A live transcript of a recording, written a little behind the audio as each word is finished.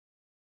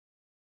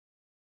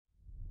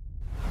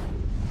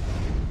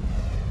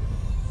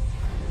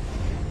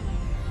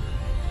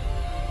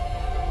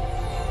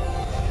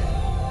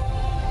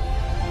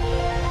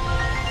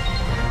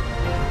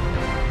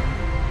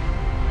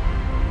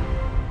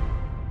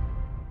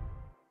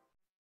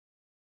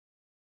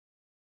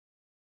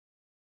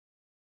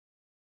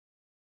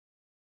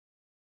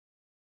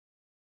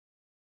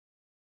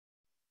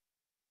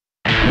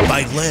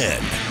by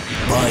land,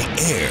 by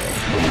air,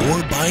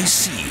 or by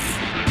sea.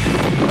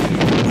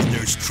 When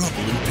there's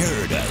trouble in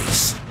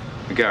paradise,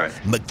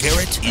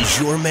 McGarrett is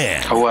your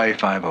man. Hawaii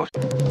 5-0.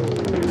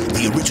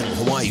 The original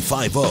Hawaii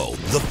 5-0,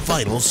 the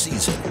final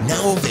season,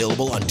 now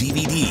available on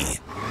DVD.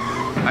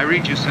 I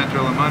read you,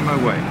 Central. I'm on my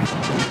way.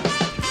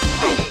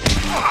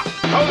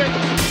 Hold it!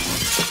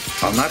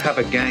 I'll not have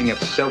a gang of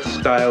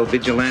self-styled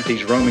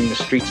vigilantes roaming the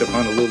streets of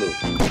Honolulu.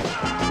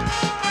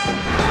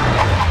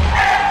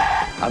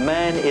 A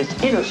man is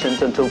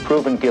innocent until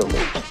proven guilty.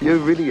 You're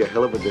really a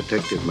hell of a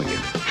detective,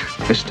 McGarrett.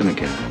 Mr.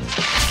 McGarrett.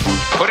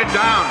 Put it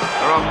down,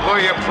 or I'll blow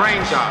your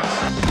brains out.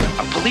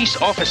 A police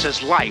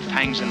officer's life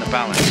hangs in the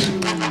balance.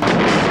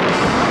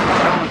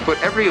 I want to put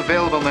every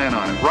available man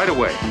on it, right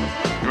away.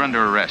 You're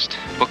under arrest.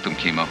 Book them,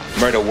 Chemo.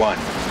 Murder one.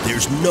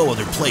 There's no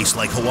other place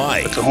like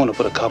Hawaii. I want to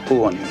put a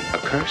kapu on you. A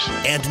curse?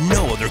 And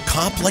no other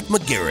cop like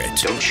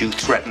McGarrett. Don't you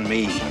threaten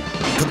me.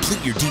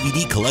 Complete your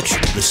DVD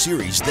collection of the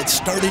series that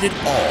started it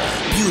all,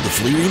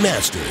 beautifully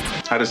remastered.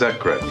 How does that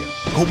grab you?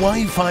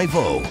 Hawaii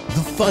 5-0,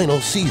 the final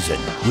season,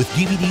 with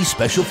DVD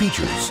special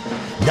features.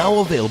 Now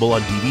available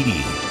on DVD.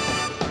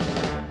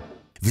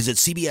 Visit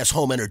CBS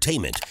Home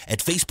Entertainment at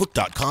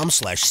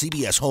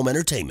facebook.com/CBS Home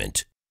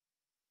Entertainment.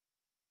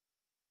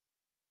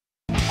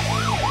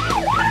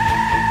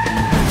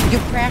 You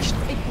crashed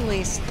a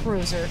police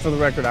cruiser. For the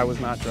record, I was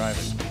not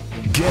driving.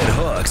 Get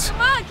hooked.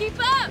 Come on, keep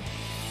up!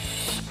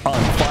 On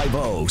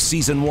 5-0,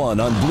 Season 1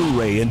 on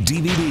Blu-ray and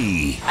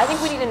DVD. I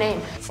think we need a name.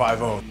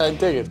 5-0. I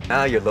dig it.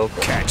 Now you're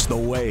local. Catch the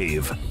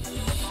wave.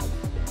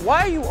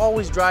 Why are you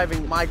always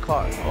driving my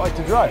car? I like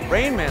to drive.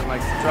 Rain Man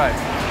likes to drive.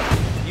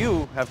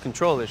 You have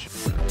control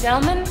issues.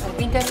 Gentlemen, I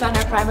think I found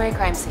our primary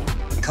crime scene.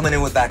 Coming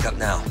in with backup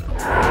now.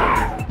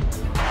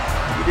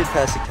 You did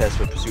pass the test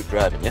for pursuit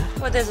driving, yeah?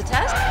 What, there's a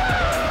test?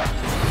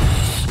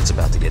 It's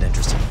about to get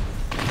interesting.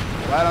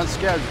 Right on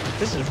schedule.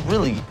 This is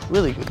really,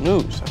 really good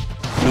news.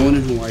 No one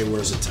in Hawaii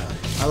wears a tie.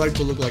 I like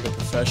to look like a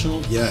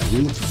professional. Yeah,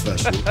 you look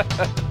professional.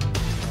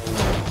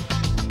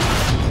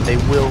 They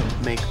will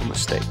make a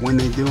mistake. When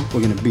they do,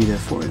 we're gonna be there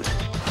for it.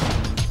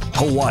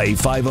 Hawaii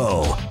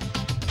 5-0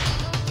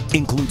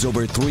 includes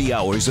over 3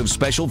 hours of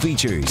special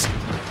features.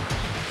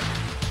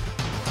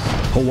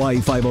 Hawaii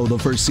 5-0, the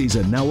first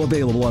season, now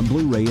available on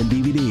Blu-ray and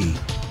DVD.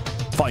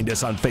 Find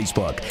us on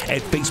Facebook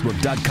at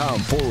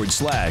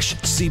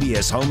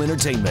facebook.com/CBS Home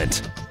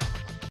Entertainment.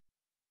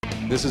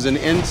 This is an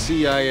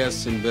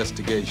NCIS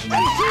investigation.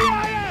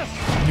 NCIS!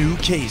 New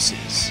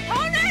cases.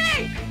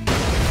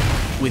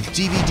 With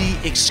DVD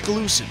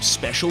exclusive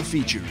special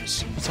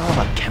features. It's all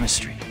about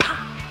chemistry.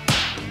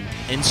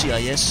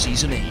 NCIS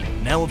Season 8,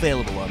 now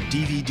available on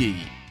DVD.